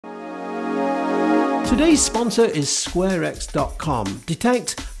Today's sponsor is SquareX.com.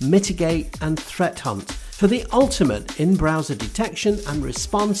 Detect, mitigate, and threat hunt. For the ultimate in-browser detection and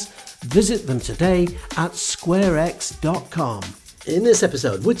response, visit them today at SquareX.com. In this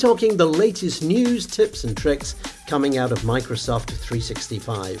episode, we're talking the latest news, tips and tricks coming out of Microsoft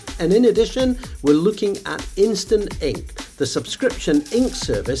 365. And in addition, we're looking at Instant Ink, the subscription ink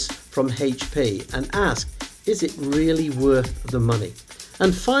service from HP, and ask, is it really worth the money?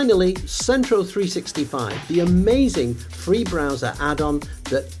 And finally, Centro 365, the amazing free browser add-on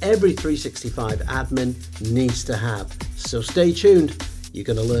that every 365 admin needs to have. So stay tuned, you're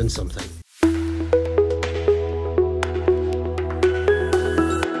going to learn something.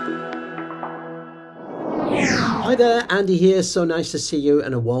 Hi there, Andy here, so nice to see you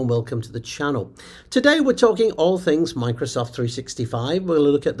and a warm welcome to the channel. Today we're talking all things Microsoft 365. We'll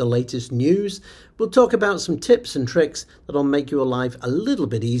look at the latest news, we'll talk about some tips and tricks that'll make your life a little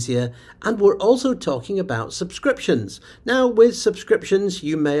bit easier, and we're also talking about subscriptions. Now with subscriptions,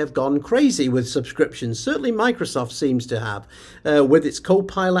 you may have gone crazy with subscriptions, certainly Microsoft seems to have, with its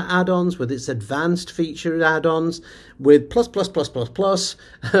Copilot add-ons, with its advanced feature add-ons, with plus,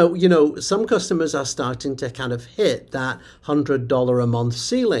 you know, some customers are starting to kind of hit that $100 a month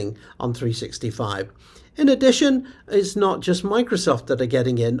ceiling on 365. In addition, it's not just Microsoft that are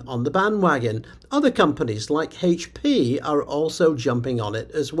getting in on the bandwagon. Other companies like HP are also jumping on it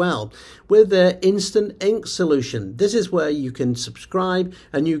as well with their Instant Ink solution. This is where you can subscribe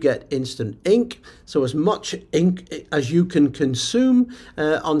and you get Instant Ink. So as much ink as you can consume.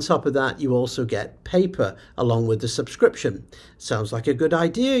 On top of that, you also get paper along with the subscription. Sounds like a good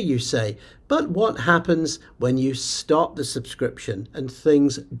idea, you say. But what happens when you stop the subscription and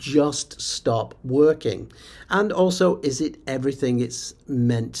things just stop working? And also, is it everything it's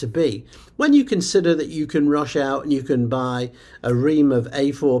meant to be? When you consider that you can rush out and you can buy a ream of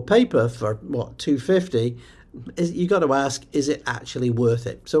A4 paper for, what, $2.50, you got to ask, is it actually worth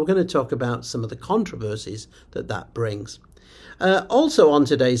it? So we're going to talk about some of the controversies that brings. Also on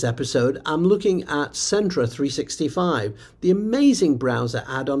today's episode, I'm looking at Centro 365, the amazing browser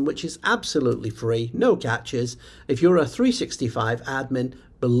add-on which is absolutely free, no catches. If you're a 365 admin,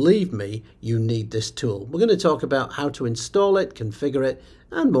 believe me, you need this tool. We're going to talk about how to install it, configure it,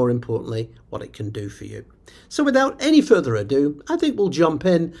 and more importantly, what it can do for you. So without any further ado, I think we'll jump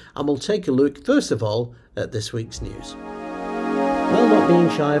in and we'll take a look, first of all, at this week's news. Well, not being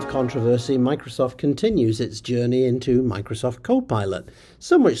shy of controversy, Microsoft continues its journey into Microsoft Copilot.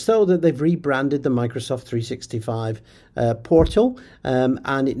 So much so that they've rebranded the Microsoft 365 portal,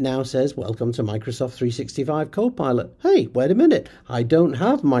 and it now says, welcome to Microsoft 365 Copilot. Hey, wait a minute, I don't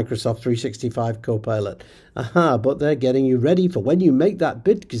have Microsoft 365 Copilot. Aha, but they're getting you ready for when you make that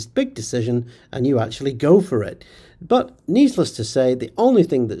big decision and you actually go for it. But needless to say, the only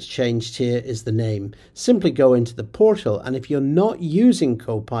thing that's changed here is the name. Simply go into the portal, and if you're not using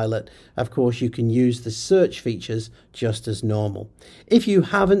Copilot, of course you can use the search features just as normal. If you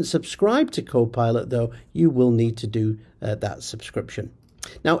haven't subscribed to Copilot though, you will need to do that subscription.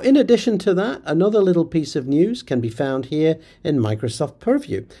 Now, in addition to that, another little piece of news can be found here in Microsoft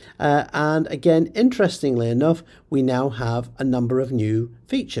Purview. And again, interestingly enough, we now have a number of new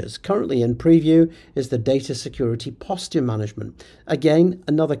features. Currently in preview is the data security posture management. Again,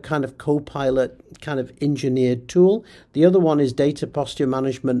 another kind of Copilot kind of engineered tool. The other one is data posture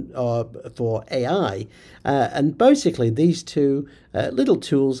management for AI. And basically these two little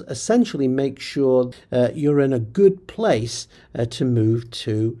tools essentially make sure you're in a good place to move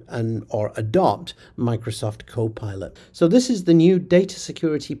to or adopt Microsoft Copilot. So this is the new data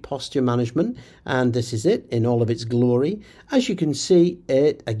security posture management, and this is it in all of its glory. As you can see,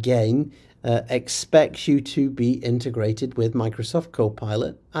 it again expects you to be integrated with Microsoft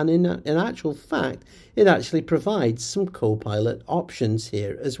Copilot, and in actual fact it actually provides some Copilot options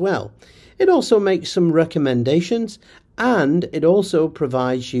here as well. It also makes some recommendations, and it also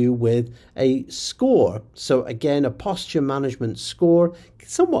provides you with a score. So again, a posture management score,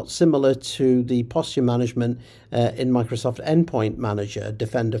 somewhat similar to the posture management in Microsoft Endpoint Manager,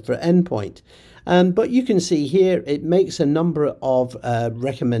 Defender for Endpoint. But you can see here it makes a number of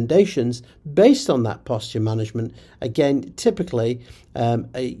recommendations based on that posture management. Again, typically,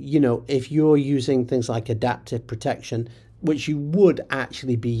 you know, if you're using things like adaptive protection, which you would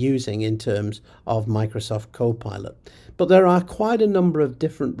actually be using in terms of Microsoft Copilot. But there are quite a number of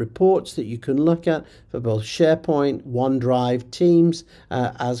different reports that you can look at for both SharePoint, OneDrive, Teams,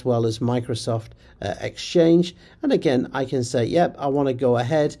 as well as Microsoft Exchange. And again, I can say, yep, I want to go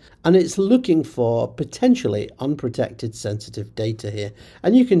ahead, and it's looking for potentially unprotected sensitive data here.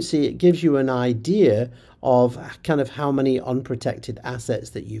 And you can see it gives you an idea of kind of how many unprotected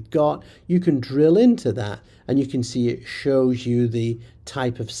assets that you've got. You can drill into that and you can see it shows you the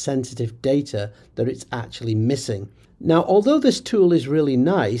type of sensitive data that it's actually missing. Now, although this tool is really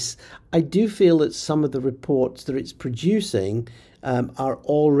nice, I do feel that some of the reports that it's producing are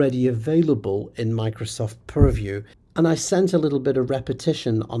already available in Microsoft Purview. And I sense a little bit of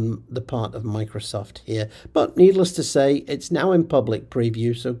repetition on the part of Microsoft here. But needless to say, it's now in public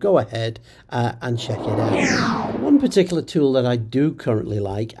preview, so go ahead and check it out. One particular tool that I do currently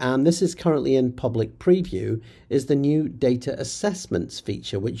like, and this is currently in public preview, is the new Data Assessments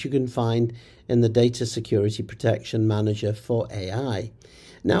feature, which you can find in the Data Security Protection Manager for AI.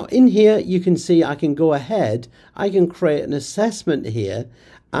 Now, in here, you can see I can go ahead, I can create an assessment here,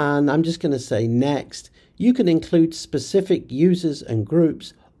 and I'm just going to say next. You can include specific users and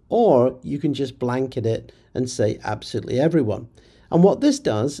groups, or you can just blanket it and say absolutely everyone. And what this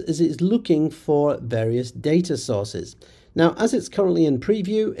does is it's looking for various data sources. Now, as it's currently in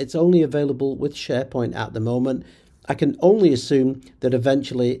preview, it's only available with SharePoint at the moment. I can only assume that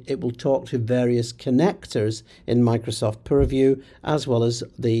eventually it will talk to various connectors in Microsoft Purview, as well as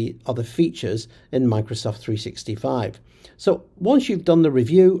the other features in Microsoft 365. So once you've done the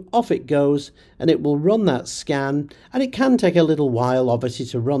review, off it goes, and it will run that scan. And it can take a little while, obviously,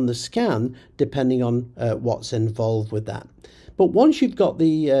 to run the scan, depending on what's involved with that. But once you've got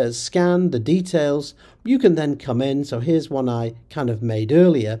the scan, the details, you can then come in. So here's one I kind of made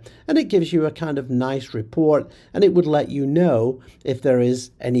earlier, and it gives you a kind of nice report, and it would let you know if there is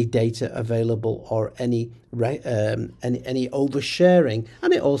any data available or any oversharing,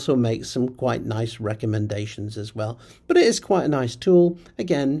 and it also makes some quite nice recommendations as well. But it is quite a nice tool,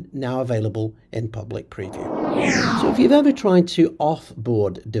 again, now available in public preview. So if you've ever tried to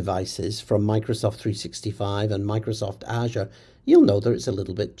offboard devices from Microsoft 365 and Microsoft Azure, you'll know that it's a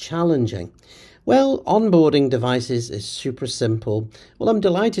little bit challenging. Well, onboarding devices is super simple. Well, I'm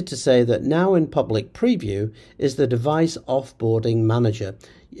delighted to say that now in public preview is the Device Offboarding Manager.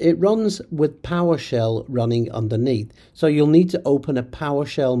 It runs with PowerShell running underneath. So you'll need to open a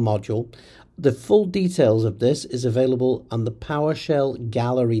PowerShell module. The full details of this is available on the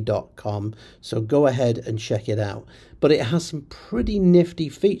PowerShellGallery.com, so go ahead and check it out. But it has some pretty nifty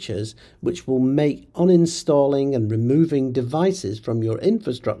features which will make uninstalling and removing devices from your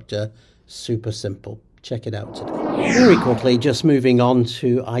infrastructure super simple. Check it out today. Very quickly, just moving on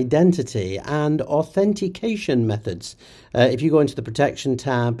to identity and authentication methods. If you go into the protection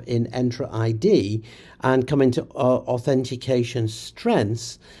tab in Entra ID and come into authentication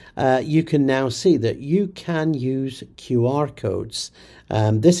strengths, you can now see that you can use QR codes.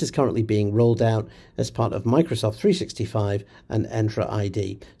 This is currently being rolled out as part of Microsoft 365 and Entra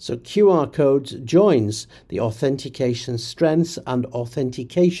ID. So QR codes joins the authentication strengths and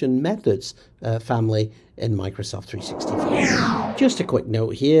authentication methods family in Microsoft 365. Just a quick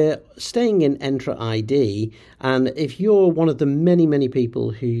note here, staying in Entra ID, and if you're one of the many people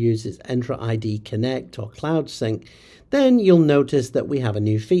who uses Entra ID Connect or Cloud Sync, then you'll notice that we have a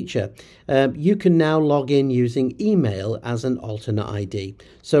new feature. You can now log in using email as an alternate ID.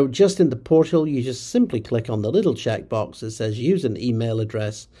 So just in the portal, you just simply click on the little checkbox that says use an email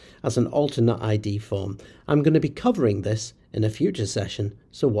address as an alternate ID form. I'm going to be covering this in a future session,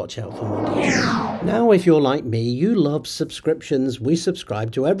 so watch out for more details. Now, if you're like me, you love subscriptions. We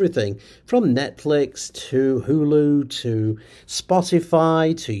subscribe to everything from Netflix to Hulu to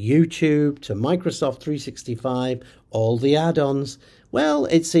Spotify to YouTube to Microsoft 365, all the add-ons. Well,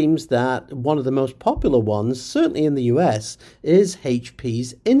 it seems that one of the most popular ones, certainly in the US, is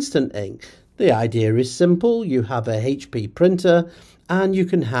HP's Instant Ink. The idea is simple. You have a HP printer and you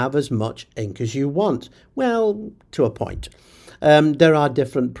can have as much ink as you want. Well, to a point. There are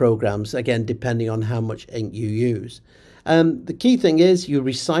different programs, again, depending on how much ink you use. The key thing is you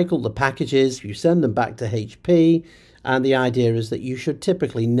recycle the packages, you send them back to HP, and the idea is that you should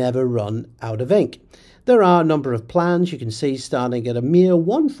typically never run out of ink. There are a number of plans you can see starting at a mere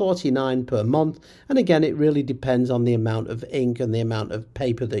 $149 per month, and again it really depends on the amount of ink and the amount of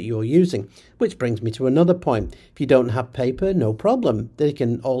paper that you're using, which brings me to another point. If you don't have paper, no problem. They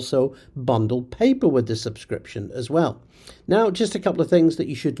can also bundle paper with the subscription as well. Now, just a couple of things that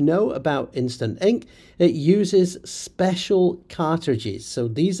you should know about Instant Ink. It uses special cartridges. So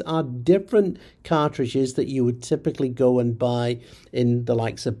these are different cartridges that you would typically go and buy in the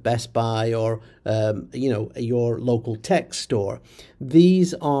likes of Best Buy or your local tech store.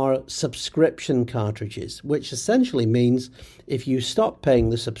 These are subscription cartridges, which essentially means if you stop paying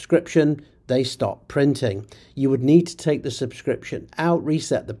the subscription, they stop printing. You would need to take the subscription out,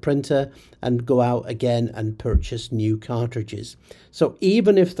 reset the printer, and go out again and purchase new cartridges. So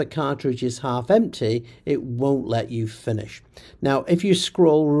even if the cartridge is half empty, it won't let you finish. Now, if you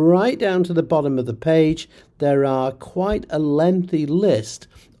scroll right down to the bottom of the page, there are quite a lengthy list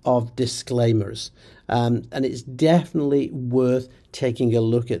of disclaimers, and it's definitely worth taking a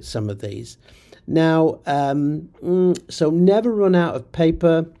look at some of these. Now, so never run out of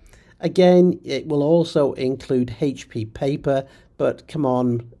paper. Again, it will also include HP paper, but come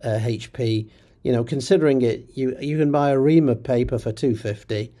on, HP, considering it, you can buy a ream of paper for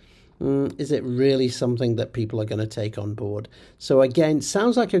 $2.50. Is it really something that people are going to take on board? So again,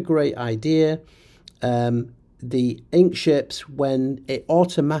 sounds like a great idea. The ink ships when it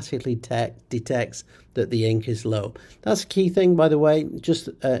automatically detects that the ink is low. That's a key thing, by the way. Just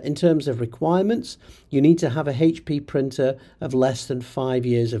in terms of requirements, you need to have a HP printer of less than 5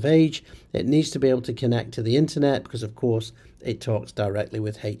 years of age. It needs to be able to connect to the internet because, of course, it talks directly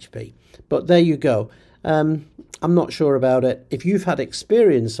with HP. But there you go. I'm not sure about it. If you've had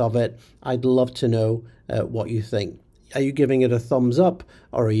experience of it, I'd love to know what you think. Are you giving it a thumbs up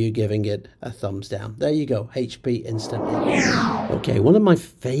or are you giving it a thumbs down? There you go, HP Instant Ink. Okay, one of my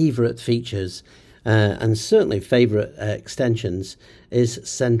favorite features and certainly favorite extensions is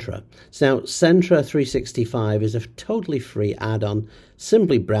Centra. So now, Centra 365 is a totally free add-on.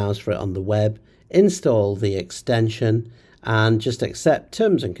 Simply browse for it on the web, install the extension, and just accept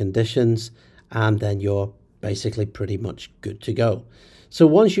terms and conditions, and then you're basically pretty much good to go. So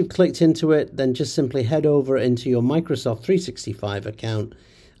once you've clicked into it, then just simply head over into your Microsoft 365 account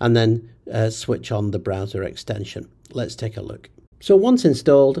and then switch on the browser extension. Let's take a look. So once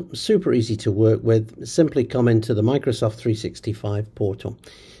installed, super easy to work with. Simply come into the Microsoft 365 portal.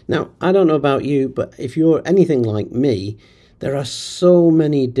 Now, I don't know about you, but if you're anything like me, there are so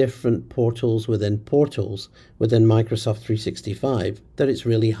many different portals within Microsoft 365 that it's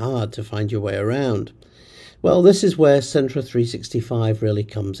really hard to find your way around. Well, this is where Centra 365 really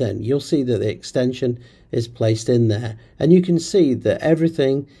comes in. You'll see that the extension is placed in there, and you can see that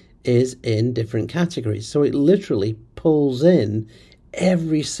everything is in different categories. So it literally pulls in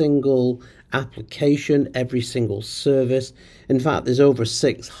every single application, every single service. In fact, there's over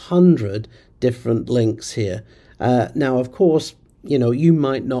 600 different links here. Now, of course, you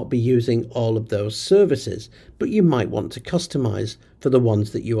might not be using all of those services, but you might want to customize for the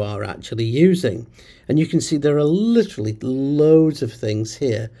ones that you are actually using. And you can see there are literally loads of things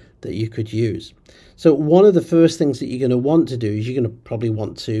here that you could use. So one of the first things that you're going to want to do is you're going to probably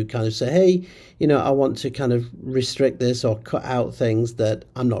want to kind of say, hey, I want to kind of restrict this or cut out things that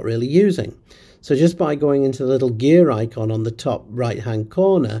I'm not really using. So just by going into the little gear icon on the top right hand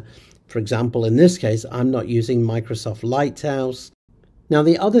corner, for example, in this case, I'm not using Microsoft Lighthouse. Now,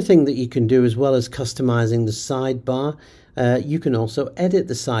 the other thing that you can do, as well as customizing the sidebar, you can also edit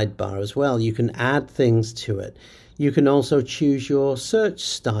the sidebar as well. You can add things to it. You can also choose your search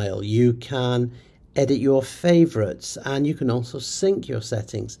style. You can edit your favorites, and you can also sync your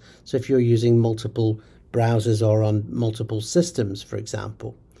settings. So if you're using multiple browsers or on multiple systems, for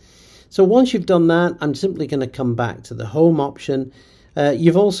example. So once you've done that, I'm simply going to come back to the home option.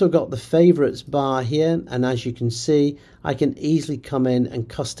 You've also got the favorites bar here, and as you can see, I can easily come in and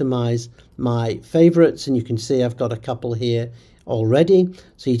customize my favorites, and you can see I've got a couple here already.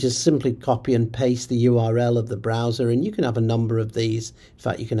 So you just simply copy and paste the URL of the browser, and you can have a number of these. In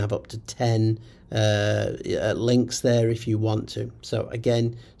fact, you can have up to 10 links there if you want to. So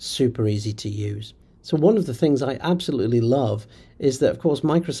again, super easy to use. So one of the things I absolutely love is that, of course,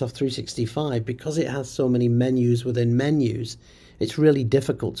 Microsoft 365, because it has so many menus within menus, it's really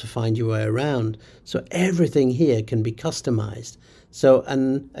difficult to find your way around. So everything here can be customized. So,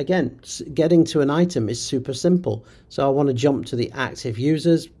 and again, getting to an item is super simple. So I want to jump to the active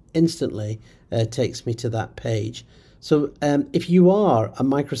users, instantly takes me to that page. So if you are a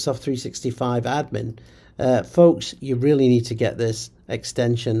Microsoft 365 admin, folks, you really need to get this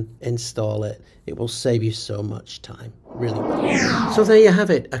extension, install it. It will save you so much time, really will. So there you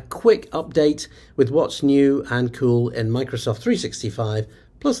have it, a quick update with what's new and cool in Microsoft 365,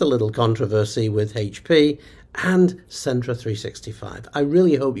 plus a little controversy with HP and Centra 365. I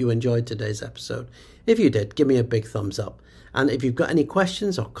really hope you enjoyed today's episode. If you did, give me a big thumbs up. And if you've got any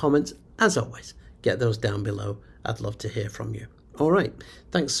questions or comments, as always, get those down below. I'd love to hear from you. All right,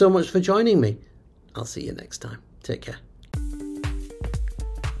 thanks so much for joining me. I'll see you next time. Take care.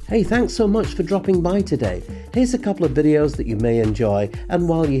 Hey, thanks so much for dropping by today. Here's a couple of videos that you may enjoy, and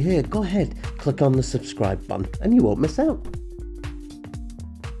while you're here, go ahead, click on the subscribe button and you won't miss out.